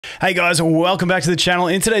Hey guys, welcome back to the channel.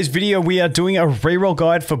 In today's video, we are doing a reroll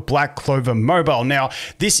guide for Black Clover Mobile. Now,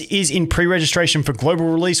 this is in pre-registration for global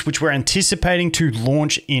release, which we're anticipating to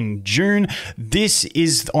launch in June. This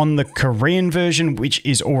is on the Korean version, which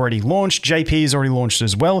is already launched. JP is already launched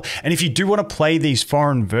as well. And if you do want to play these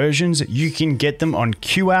foreign versions, you can get them on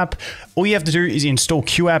QApp. All you have to do is install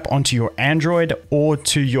QApp onto your Android or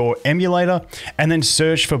to your emulator, and then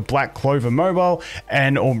search for Black Clover Mobile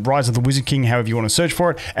or Rise of the Wizard King, however you want to search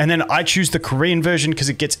for it. And then I choose the Korean version because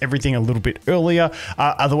it gets everything a little bit earlier.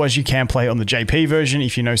 Otherwise, you can play on the JP version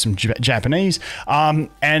if you know some Japanese.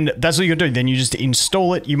 And that's what you're gonna do. Then you just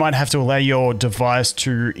install it. You might have to allow your device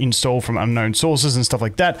to install from unknown sources and stuff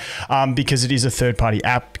like that, because it is a third-party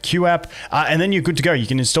app, QApp. And then you're good to go. You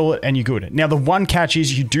can install it and you're good. Now, the one catch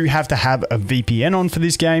is you do have to have a VPN on for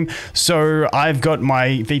this game. So I've got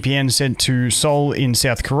my VPN sent to Seoul in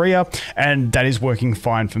South Korea, and that is working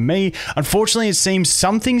fine for me. Unfortunately, it seems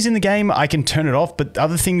some things in the game I can turn it off, but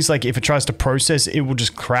other things, like if it tries to process, it will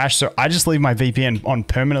just crash. So I just leave my VPN on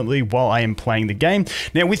permanently while I am playing the game.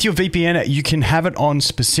 Now, with your VPN, you can have it on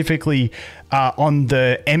specifically on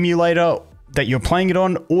the emulator that you're playing it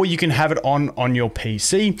on, or you can have it on your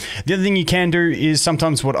PC. The other thing you can do is,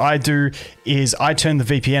 sometimes what I do is I turn the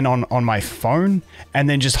VPN on my phone and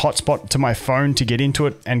then just hotspot to my phone to get into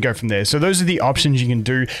it and go from there. So those are the options you can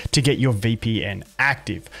do to get your VPN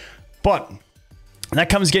active. But that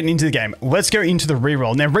comes getting into the game. Let's go into the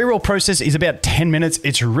reroll. Now, reroll process is about 10 minutes.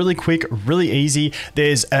 It's really quick, really easy.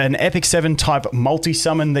 There's an Epic 7 type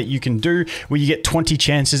multi-summon that you can do where you get 20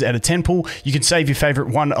 chances at a 10 pull. You can save your favorite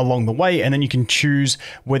one along the way, and then you can choose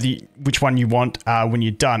which one you want when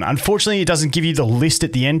you're done. Unfortunately, it doesn't give you the list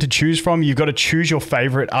at the end to choose from. You've got to choose your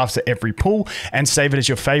favorite after every pull and save it as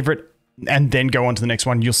your favorite, and then go on to the next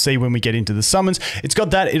one. You'll see when we get into the summons. It's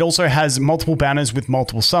got that. It also has multiple banners with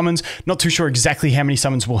multiple summons. Not too sure exactly how many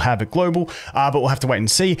summons we'll have at global, but we'll have to wait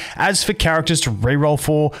and see. As for characters to reroll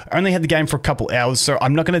for, I only had the game for a couple hours, so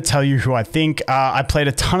I'm not going to tell you who I think. I played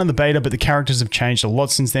a ton of the beta, but the characters have changed a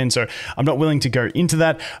lot since then, so I'm not willing to go into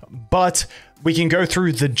that. But we can go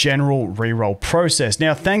through the general reroll process.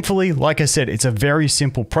 Now, thankfully, like I said, it's a very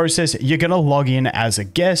simple process. You're going to log in as a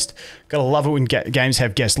guest. Gotta love it when games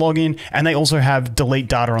have guest login, and they also have delete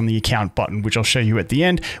data on the account button, which I'll show you at the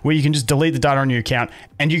end, where you can just delete the data on your account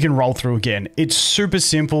and you can roll through again. It's super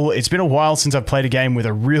simple. It's been a while since I've played a game with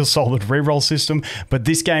a real solid reroll system, but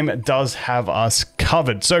this game does have us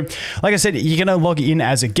covered. So, like I said, you're gonna log in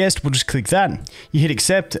as a guest. We'll just click that. You hit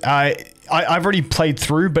accept. I've already played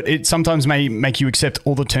through, but it sometimes may make you accept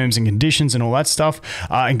all the terms and conditions and all that stuff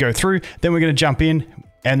and go through. Then we're going to jump in,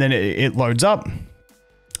 and then it loads up.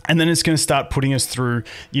 And then it's going to start putting us through,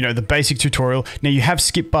 you know, the basic tutorial. Now, you have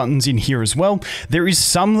skip buttons in here as well. There is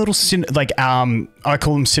some little, I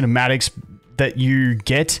call them cinematics, that you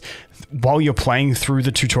get while you're playing through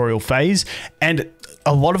the tutorial phase. And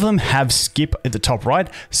a lot of them have skip at the top right.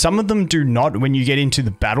 Some of them do not when you get into the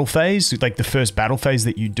battle phase, like the first battle phase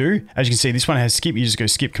that you do. As you can see, this one has skip. You just go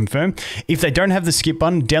skip confirm. If they don't have the skip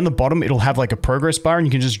button, down the bottom, it'll have like a progress bar, and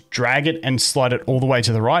you can just drag it and slide it all the way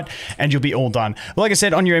to the right, and you'll be all done. But like I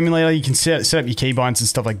said, on your emulator, you can set up your keybinds and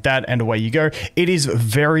stuff like that, and away you go. It is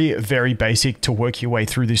very, very basic to work your way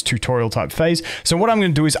through this tutorial type phase. So what I'm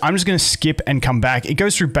going to do is I'm just going to skip and come back. It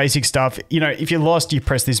goes through basic stuff. You know, if you're lost, you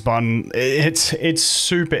press this button. It's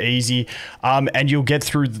super easy, and you'll get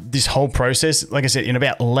through this whole process, like I said, in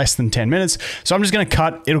about less than 10 minutes. So I'm just going to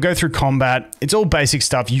cut. It'll go through combat. It's all basic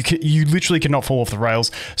stuff. You literally cannot fall off the rails.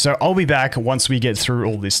 So I'll be back once we get through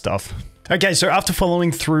all this stuff. Okay, so after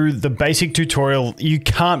following through the basic tutorial, you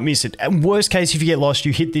can't miss it. And worst case, if you get lost,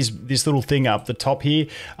 you hit this little thing up the top here,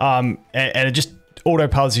 and it just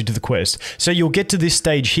auto-pilots you to the quest. So you'll get to this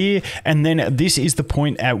stage here, and then this is the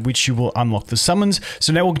point at which you will unlock the summons.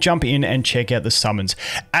 So now we'll jump in and check out the summons.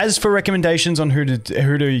 As for recommendations on who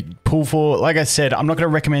to pull for, like I said, I'm not going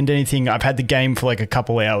to recommend anything. I've had the game for like a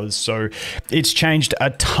couple hours, so it's changed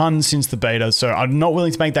a ton since the beta. So I'm not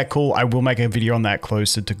willing to make that call. I will make a video on that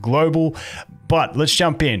closer to global, but let's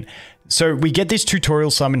jump in. So we get this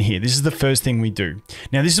tutorial summon here. This is the first thing we do.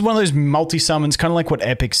 Now, this is one of those multi-summons, kind of like what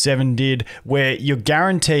Epic 7 did, where you're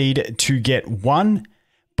guaranteed to get one,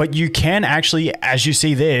 but you can actually, as you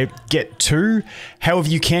see there, get two. However,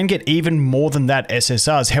 you can get even more than that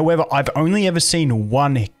SSRs. However, I've only ever seen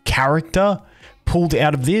one character pulled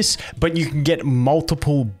out of this, but you can get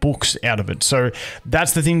multiple books out of it. So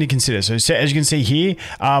that's the thing to consider. So as you can see here,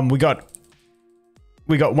 we got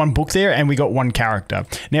we got one book there and we got one character.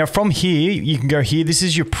 Now from here, you can go here. This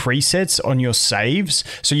is your presets on your saves.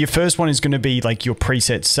 So your first one is going to be like your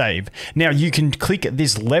preset save. Now you can click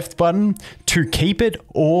this left button to keep it,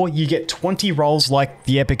 or you get 20 rolls like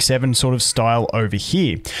the Epic 7 sort of style over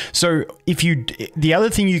here. So if you, the other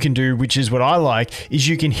thing you can do, which is what I like, is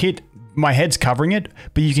you can hit, my head's covering it,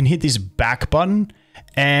 but you can hit this back button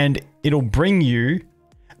and it'll bring you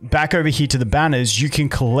back over here to the banners. You can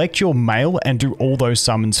collect your mail and do all those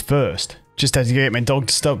summons first. Just had to get my dog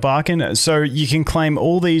to stop barking. So you can claim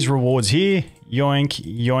all these rewards here. Yoink,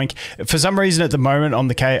 yoink. For some reason at the moment on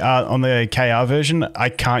the KR version, I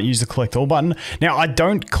can't use the collect all button. Now I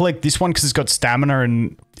don't collect this one because it's got stamina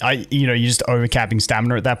and you're just overcapping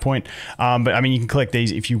stamina at that point. But I mean, you can collect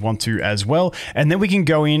these if you want to as well. And then we can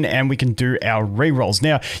go in and we can do our rerolls.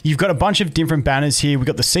 Now, you've got a bunch of different banners here. We've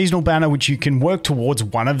got the seasonal banner, which you can work towards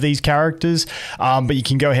one of these characters. But you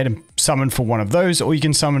can go ahead and summon for one of those, or you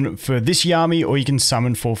can summon for this Yami, or you can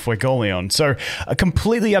summon for Fuegoleon. So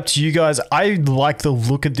completely up to you guys. I like the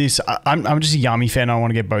look of this. I'm just a Yami fan. I want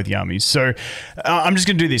to get both Yamis. So I'm just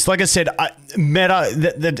going to do this. Like I said, meta,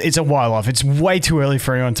 it's a while off. It's way too early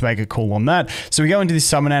for anyone to make a call on that. So we go into this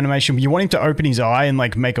summon animation. You want him to open his eye and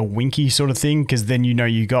like make a winky sort of thing, because then you know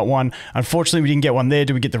you got one. Unfortunately, we didn't get one there.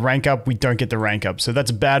 Do we get the rank up? We don't get the rank up. So that's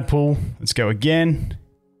a bad pull. Let's go again.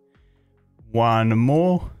 One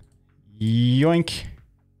more. Yoink.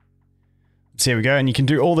 So here we go. And you can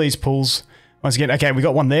do all these pulls. Once again, okay, we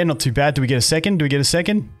got one there. Not too bad. Do we get a second? Do we get a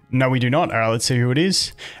second? No, we do not. All right, let's see who it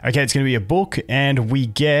is. Okay, it's going to be a book. And we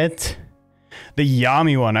get the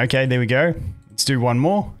Yami one. Okay, there we go. Let's do one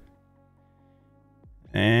more.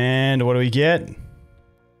 And what do we get?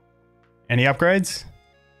 Any upgrades?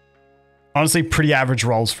 Honestly, pretty average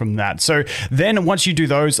rolls from that. So then once you do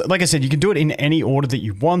those, like I said, you can do it in any order that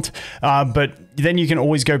you want, but then you can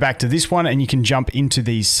always go back to this one and you can jump into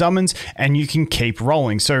these summons and you can keep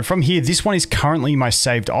rolling. So from here, this one is currently my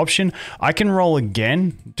saved option. I can roll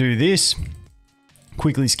again, do this,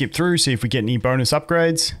 quickly skip through, see if we get any bonus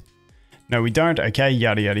upgrades. No, we don't. Okay,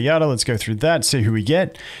 yada, yada, yada. Let's go through that, see who we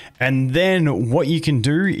get. And then what you can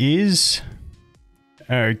do is,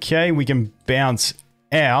 okay, we can bounce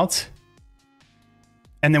out.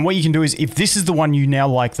 And then what you can do is, if this is the one you now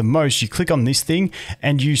like the most, you click on this thing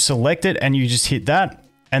and you select it and you just hit that.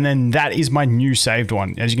 And then that is my new saved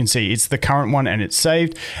one. As you can see, it's the current one and it's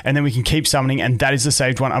saved. And then we can keep summoning and that is the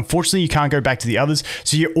saved one. Unfortunately, you can't go back to the others.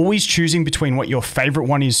 So you're always choosing between what your favorite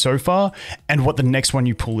one is so far and what the next one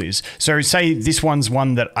you pull is. So say this one's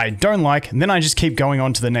one that I don't like, and then I just keep going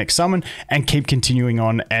on to the next summon and keep continuing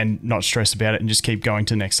on and not stress about it and just keep going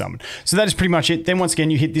to the next summon. So that is pretty much it. Then once again,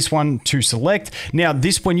 you hit this one to select. Now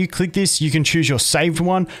this, when you click this, you can choose your saved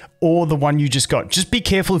one or the one you just got. Just be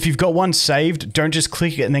careful if you've got one saved, don't just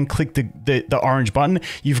click it and then click the orange button.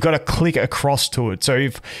 You've got to click across to it. So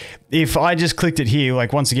if I just clicked it here,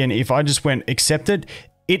 like once again, if I just went accept it,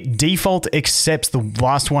 it default accepts the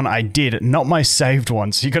last one I did, not my saved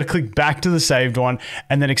one. So you got to click back to the saved one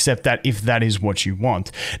and then accept that if that is what you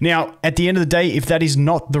want. Now, at the end of the day, if that is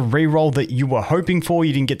not the reroll that you were hoping for,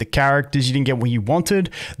 you didn't get the characters, you didn't get what you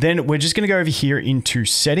wanted, then we're just going to go over here into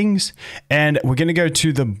settings and we're going to go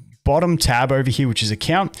to the bottom tab over here, which is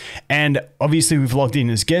account. And obviously we've logged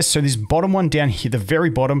in as guest. So this bottom one down here, the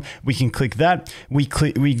very bottom, we can click that. We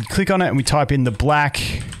click on it and we type in the black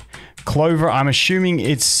Clover. I'm assuming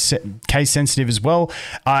it's case sensitive as well.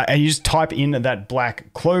 And you just type in that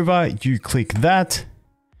black Clover, you click that.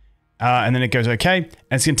 And then it goes okay, and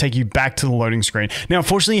it's going to take you back to the loading screen. Now,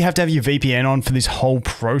 unfortunately, you have to have your VPN on for this whole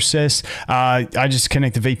process. I just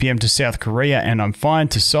connect the VPN to South Korea, and I'm fine,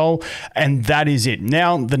 to Seoul, and that is it.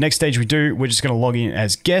 Now, the next stage we do, we're just going to log in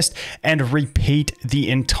as guest and repeat the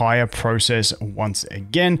entire process once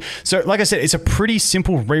again. So, like I said, it's a pretty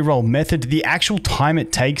simple reroll method. The actual time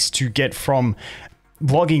it takes to get from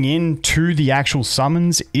logging in to the actual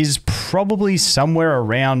summons is probably somewhere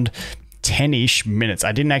around 10-ish minutes.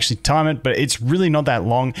 I didn't actually time it, but it's really not that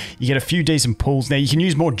long. You get a few decent pulls. Now, you can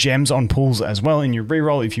use more gems on pulls as well in your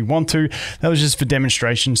reroll if you want to. That was just for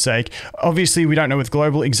demonstration's sake. Obviously, we don't know with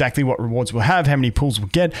global exactly what rewards we'll have, how many pulls we'll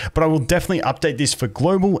get, but I will definitely update this for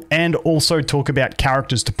global and also talk about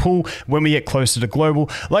characters to pull when we get closer to global.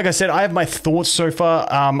 Like I said, I have my thoughts so far.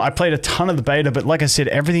 I played a ton of the beta, but like I said,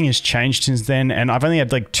 everything has changed since then, and I've only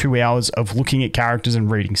had like 2 hours of looking at characters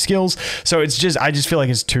and reading skills. So it's just, I just feel like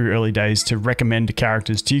it's too early days ways to recommend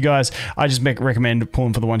characters to you guys. I just recommend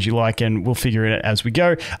pulling for the ones you like, and we'll figure it out as we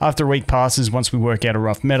go. After a week passes, once we work out a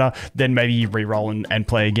rough meta, then maybe you re-roll and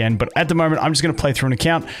play again. But at the moment, I'm just going to play through an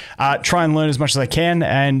account, try and learn as much as I can,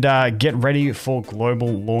 and get ready for global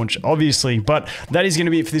launch, obviously. But that is going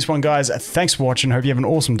to be it for this one, guys. Thanks for watching. Hope you have an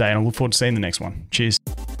awesome day, and I look forward to seeing the next one. Cheers.